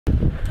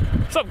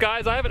What's up,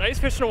 guys? I haven't ice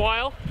fished in a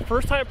while.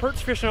 First time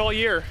perch fishing all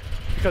year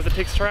because it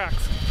takes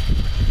tracks.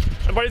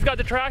 My buddy's got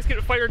the tracks, get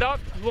it fired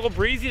up. A little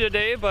breezy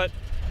today, but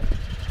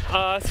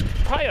it's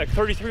probably like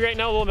 33 right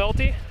now, a little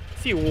melty.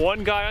 See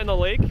one guy on the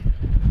lake.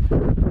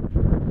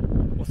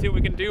 We'll see what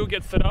we can do,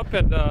 get set up,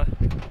 and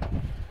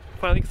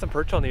finally get some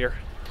perch on the air.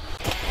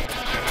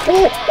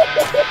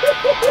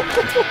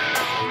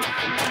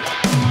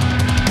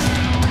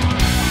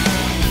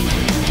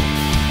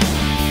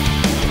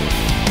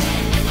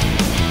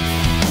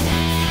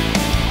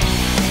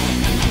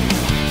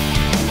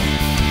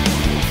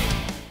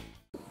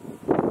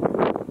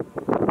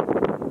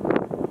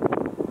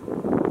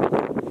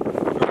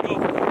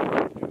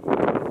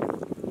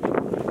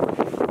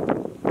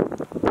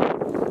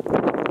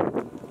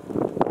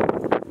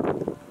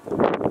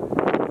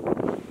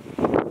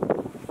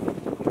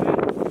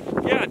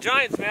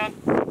 Giants, man.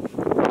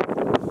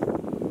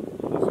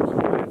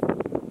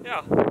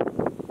 Yeah.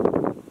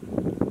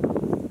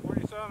 Where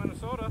you saw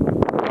Minnesota.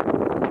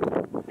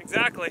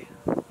 Exactly.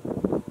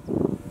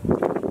 Here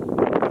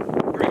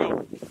we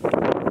go.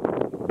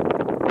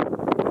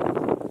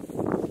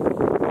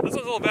 This one's a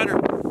little better.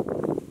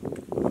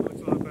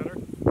 Looks a lot better.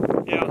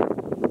 Yeah.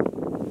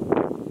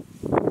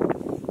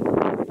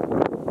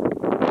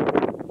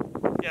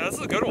 Yeah, this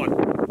is a good one.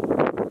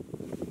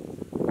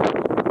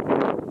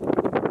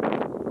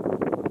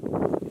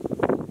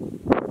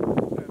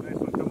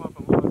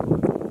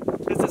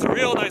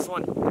 Real nice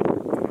one.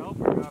 Well,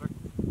 we got her.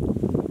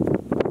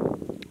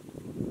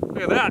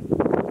 Look at that.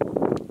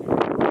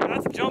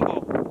 That's a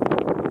jumbo.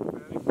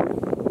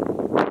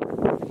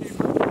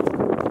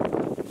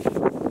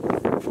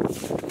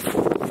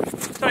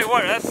 Tell you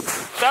what,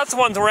 that's the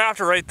ones we're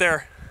after right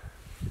there.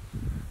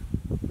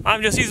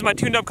 I'm just using my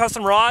tuned up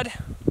custom rod,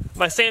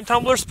 my same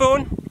tumbler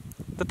spoon,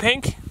 the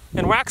pink,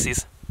 and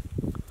waxies.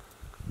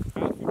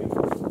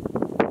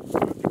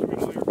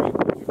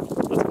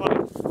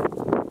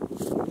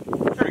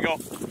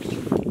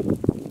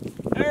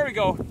 There we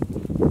go.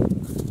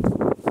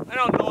 I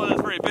don't know that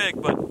it's very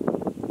big, but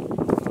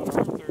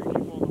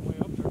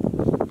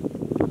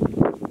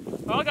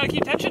well, I gotta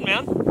keep tension,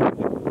 man.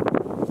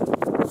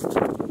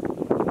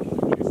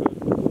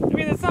 I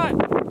mean, it's not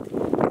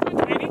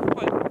tiny,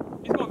 but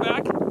he's going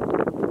back.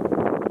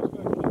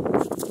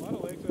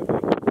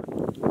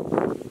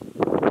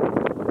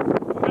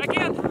 Come back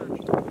in.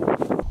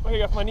 Oh, I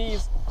got my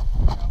knees.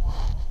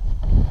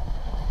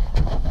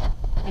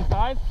 Any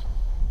five?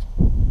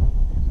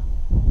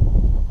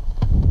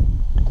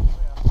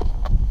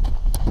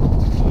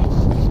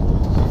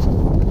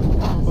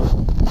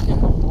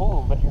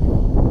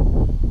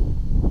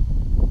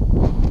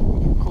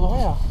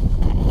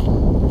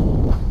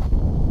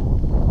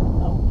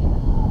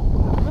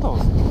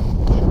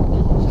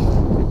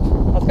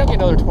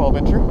 Another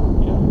 12-incher.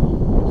 Yeah.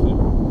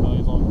 No,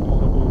 he's long.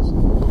 He's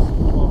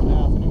 12 and a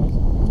half anyways.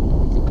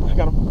 I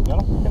got him. Got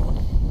him? Yeah.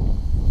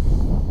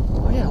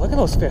 Oh yeah, look at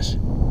those fish.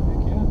 Heck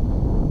yeah.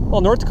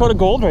 Well, North Dakota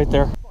gold right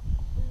there.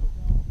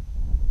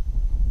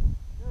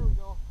 There we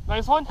go.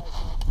 Nice one. Yeah,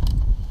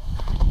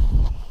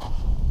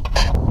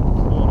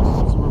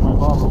 this is where my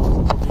bobber was.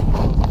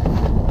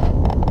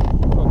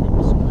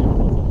 Fucking screaming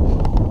with it.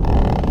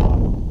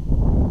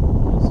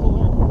 It's still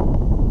there.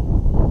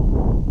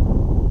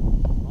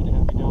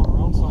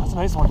 That's a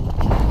nice one.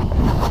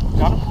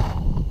 Got him?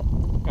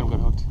 Got him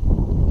good hooked.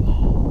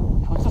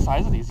 Look at the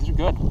size of these. These are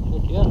good.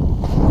 Heck yeah.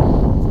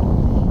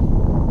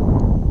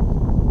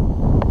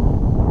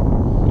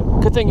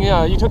 Good thing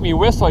you took me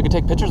with so I could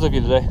take pictures of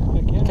you today.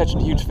 Heck yeah. Catching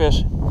huge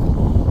fish.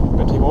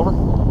 Gonna take over?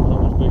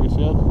 Not as big as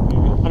yet,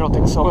 maybe. I don't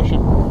think so.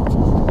 Pushing.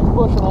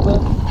 Pushing all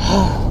that.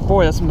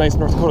 Boy, that's some nice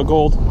North Dakota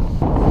gold.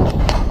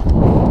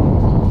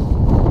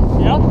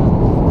 Yeah?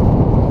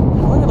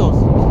 Look at those.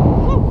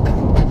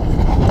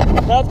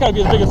 That's got to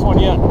be the biggest one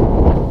yet.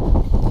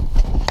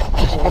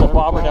 Put a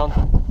bobber down.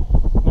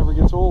 Never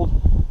gets old.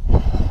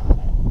 Yeah,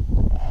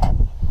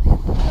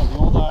 the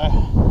old eye.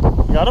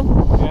 You got him?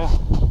 Yeah.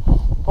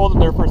 Hold him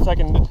there for a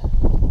second.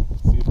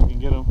 See if we can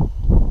get him.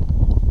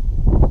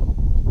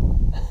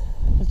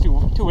 It's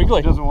too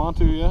wiggly. He doesn't want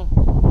to yet.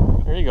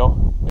 There you go.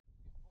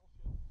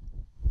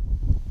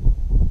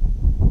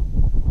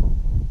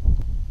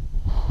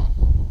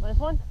 Nice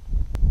one?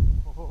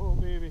 Oh,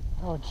 baby.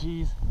 Oh,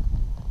 jeez.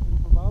 Ready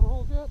for bobber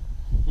holes yet?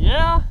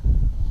 Yeah.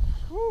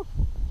 Woo.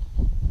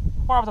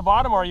 How far off the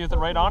bottom are you? Is it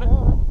right on it?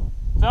 Yeah.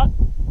 Is that?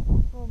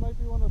 Oh, it might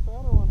be one of the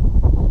fatter ones.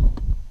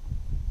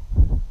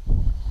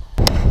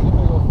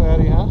 Big old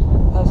fatty, huh?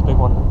 That's a big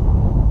one.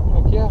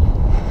 Heck yeah.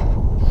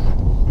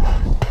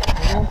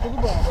 We're going for the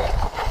bobber.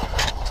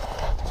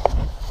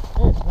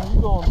 Hey, where you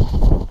going?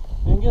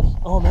 Angus?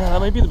 Oh man, that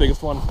might be the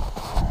biggest one.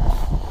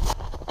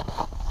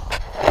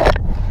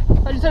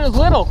 I just said it was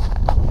little.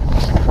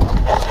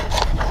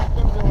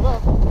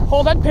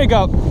 Hold that pig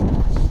up.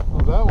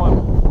 Oh, that one.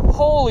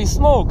 Holy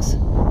smokes.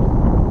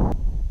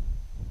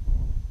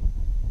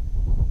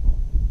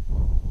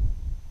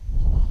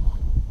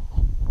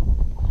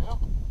 Yeah.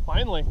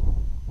 Finally.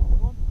 Good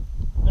one?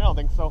 I don't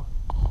think so.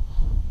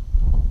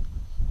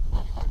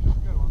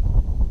 Good one.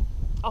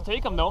 I'll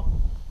take him though.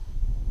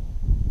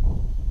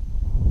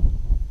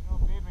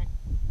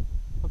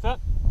 What's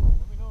that?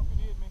 Let me know if you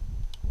need me.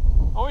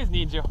 Always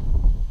need you.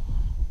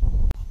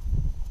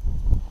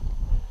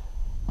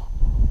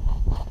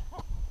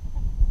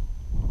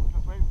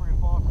 Just waiting for you to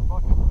fall off your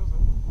bucket and lose it.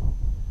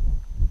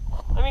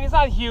 I mean, he's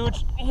not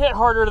huge. He hit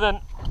harder than...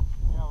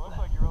 Yeah, it looks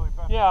like you really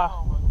bent Yeah. it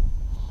down, but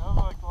that was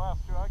like the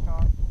last two I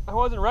caught. I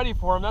wasn't ready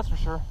for him, that's for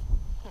sure.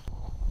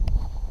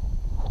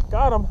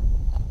 Got him.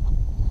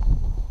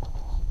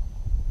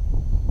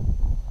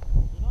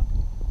 Good enough?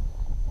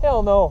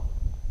 Hell no.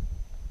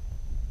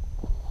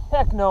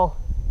 Heck no.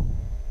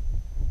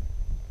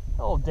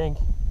 Oh, dink.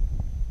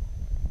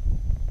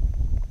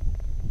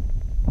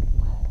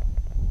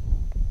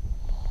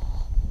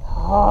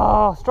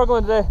 Ah,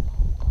 struggling today.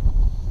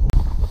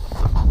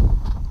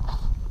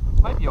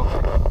 Might be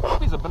okay.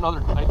 He's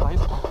another nice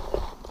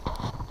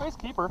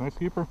keeper. Nice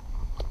keeper.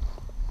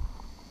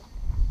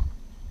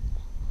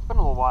 Been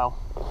a little while.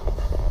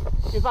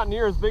 He's not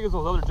near as big as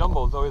those other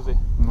jumbos, though, is he?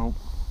 Nope.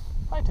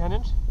 Probably 10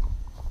 inch.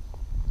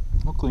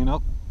 We'll clean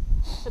up.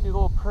 Hit these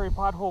little prairie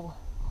pothole.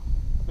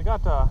 They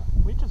got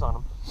leeches on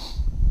them.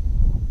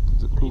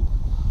 Is it cool?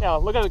 Yeah,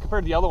 look at it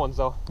compared to the other ones,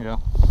 though. Yeah.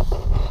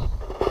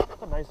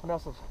 A nice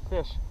mess of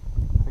fish.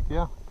 Heck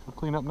yeah. Should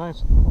clean up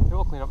nice. It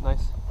will clean up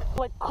nice. I'm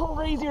like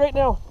crazy right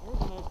now.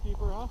 There's a nice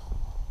keeper, huh?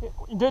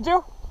 Did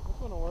you? That's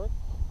gonna work.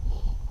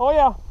 Oh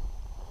yeah.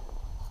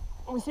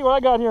 Let me see what I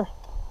got here.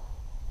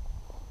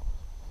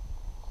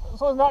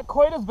 So it's not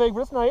quite as big,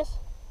 but it's nice.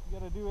 You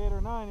gotta do 8 or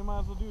 9, you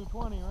might as well do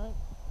 20, right?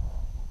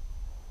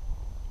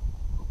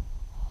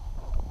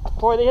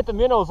 Boy, they hit the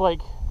minnows like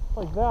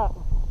that.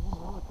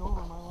 I'll look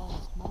over my line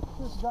of smoke.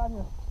 What's got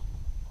here?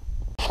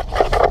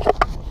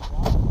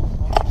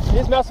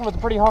 He's messing with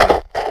it pretty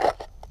hard.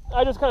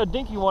 I just got a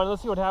dinky one.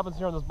 Let's see what happens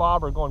here on this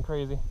bobber going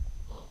crazy.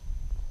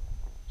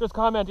 Just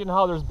commenting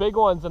how there's big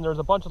ones and there's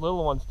a bunch of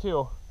little ones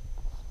too.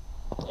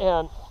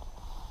 And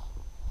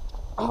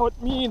how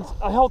it means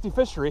a healthy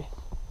fishery.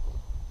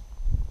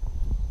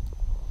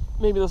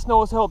 Maybe the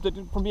snow has helped it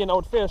from being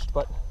outfished,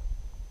 but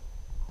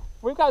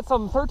we've got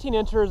some 13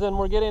 inchers and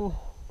we're getting,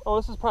 oh,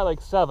 this is probably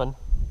like 7.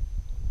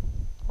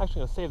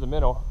 Actually gonna save the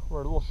minnow.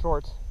 We're a little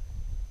short.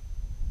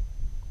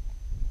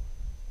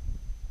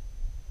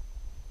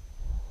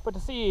 But to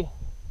see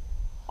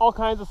all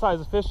kinds of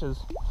sizes of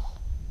fishes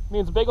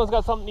means the big ones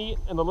got something to eat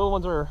and the little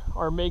ones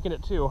are making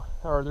it too,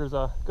 or there's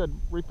a good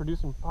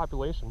reproducing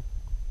population.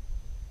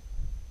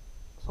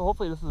 So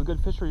hopefully this is a good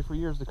fishery for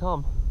years to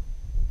come.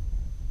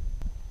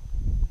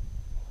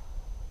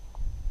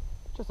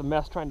 Just a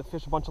mess trying to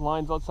fish a bunch of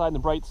lines outside in the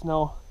bright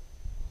snow.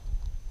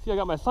 See, I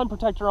got my sun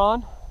protector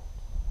on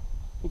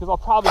because I'll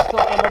probably still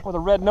end up with a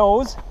red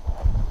nose.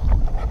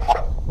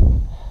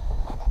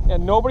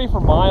 And nobody for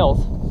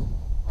miles.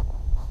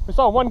 We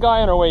saw one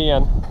guy on our way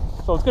in,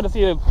 so it's good to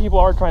see that people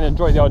are trying to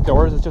enjoy the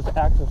outdoors. It's just the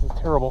access is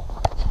terrible.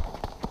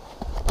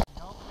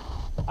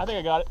 I think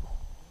I got it.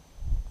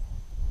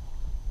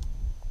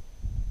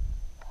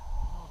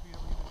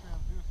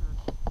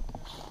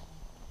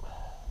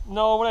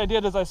 No, what I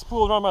did is I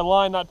spooled around my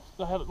line, I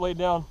had it laid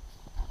down.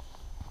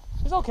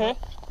 He's okay.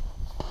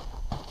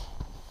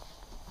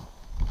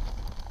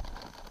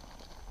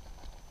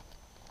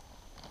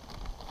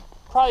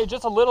 Probably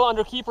just a little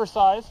under keeper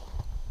size.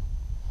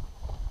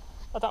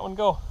 Let that one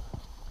go.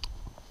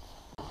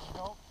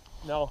 Nope.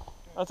 No,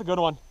 that's a good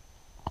one.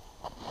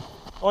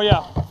 Oh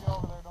yeah. Get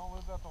over there, don't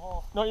lose that to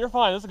hole. No, you're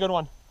fine. That's a good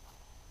one.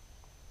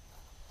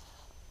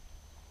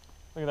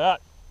 Look at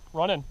that.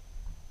 Running.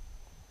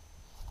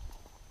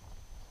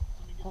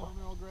 Can you get over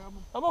there, I'll grab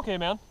him. I'm okay,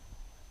 man.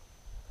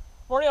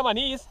 I'm already on my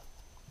knees.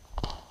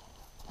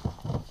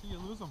 See you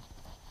lose them.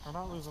 Or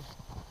not lose them.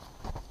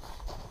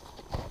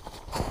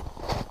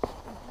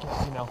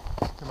 Can't see now.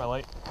 Turn my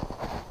light.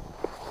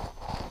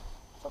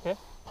 It's okay.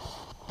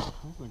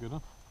 That's a good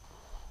one.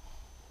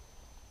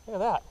 Look at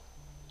that.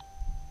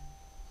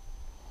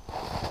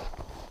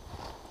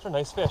 Those are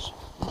nice fish.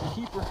 Good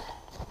keeper.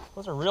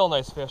 Those are real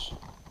nice fish.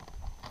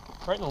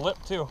 Right in the lip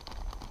too.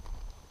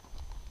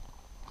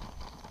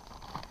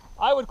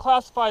 I would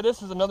classify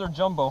this as another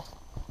jumbo.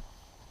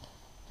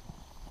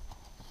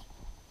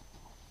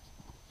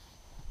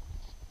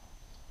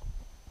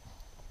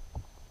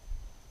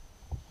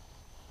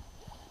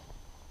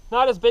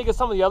 Not as big as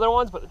some of the other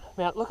ones, but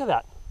man, look at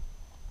that.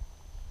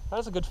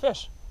 That's a good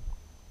fish.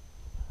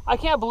 I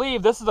can't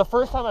believe this is the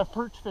first time I've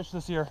perch fished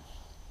this year.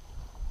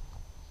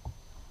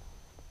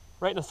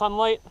 Right in the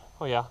sunlight.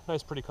 Oh yeah,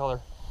 nice pretty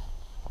color.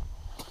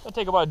 I'll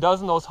take about a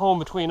dozen of those home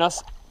between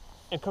us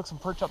and cook some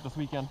perch up this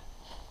weekend.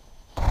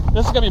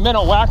 This is gonna be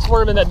minnow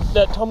waxworm in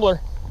that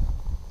tumbler.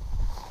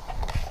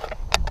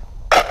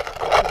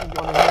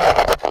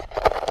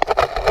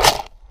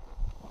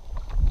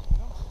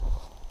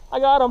 I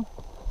got him.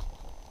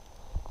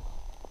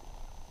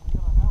 You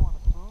got on that one, a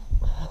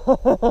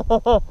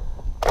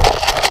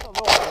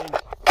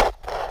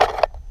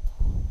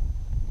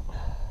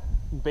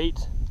spoon?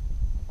 Bait.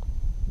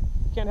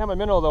 Can't have my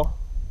minnow though.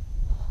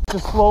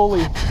 Just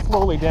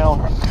slowly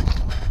down.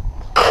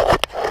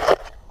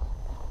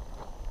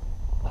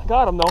 I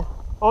got him though.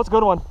 Oh, that's a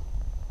good one.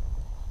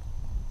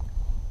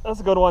 That's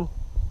a good one.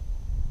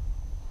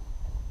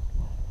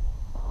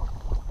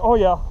 Oh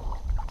yeah.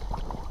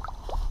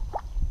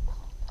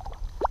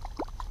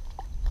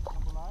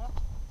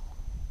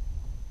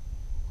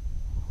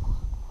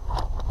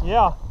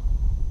 Yeah.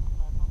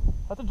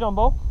 That's a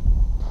jumbo.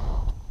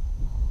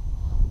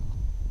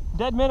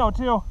 Dead minnow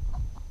too.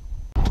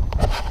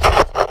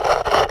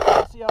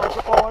 See how,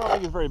 oh, I don't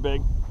think he's very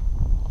big.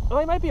 Oh,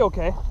 he might be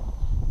okay.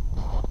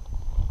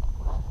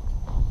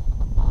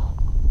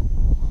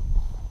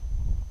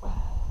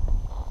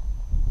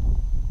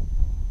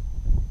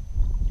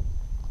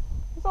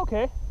 He's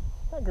okay.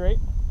 Not great.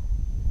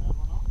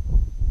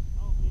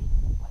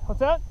 What's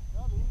that?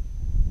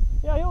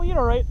 Yeah, he'll eat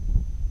all right.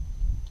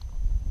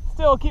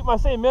 Still keep my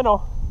same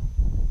minnow.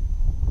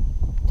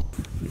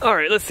 All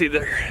right, let's see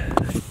there.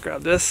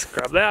 Grab this,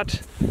 grab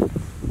that.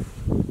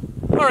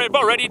 All right,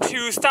 about ready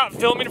to stop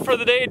filming for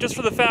the day, just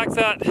for the fact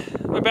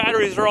that my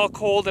batteries are all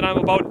cold and I'm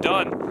about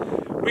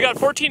done. We got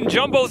 14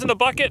 jumbos in the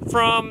bucket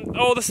from,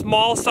 oh, the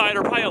small side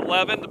are probably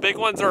 11. The big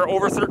ones are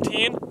over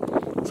 13.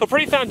 So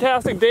pretty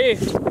fantastic day.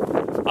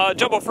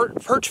 Jumbo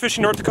perch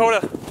fishing North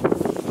Dakota.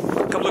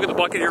 Come look at the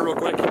bucket here real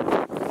quick.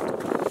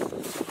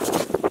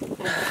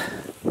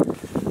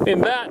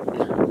 And that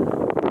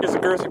is a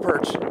girthy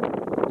perch. It's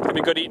gonna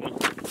be good eating.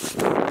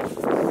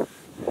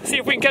 See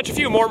if we can catch a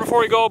few more before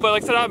we go, but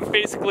like I said, I'm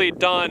basically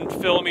done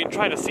filming,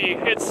 trying to see.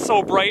 It's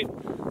so bright,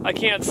 I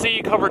can't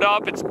see, covered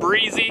up, it's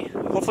breezy.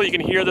 Hopefully you can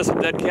hear this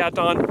with dead cat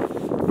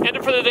on. End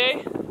it for the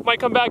day, might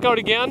come back out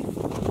again.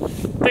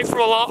 Thanks for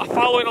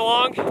following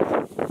along.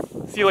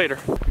 See you later.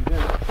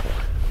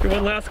 Good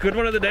one, last good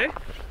one of the day?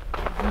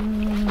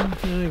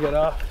 I got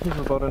off. He's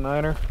about a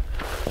 9er.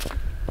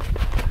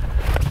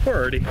 Poor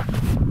Arty.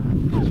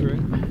 That's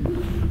right.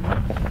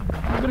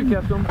 Could have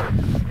kept him.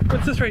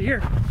 What's this right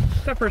here?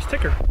 What's that for a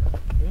sticker?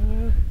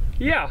 Yeah.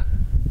 Yeah.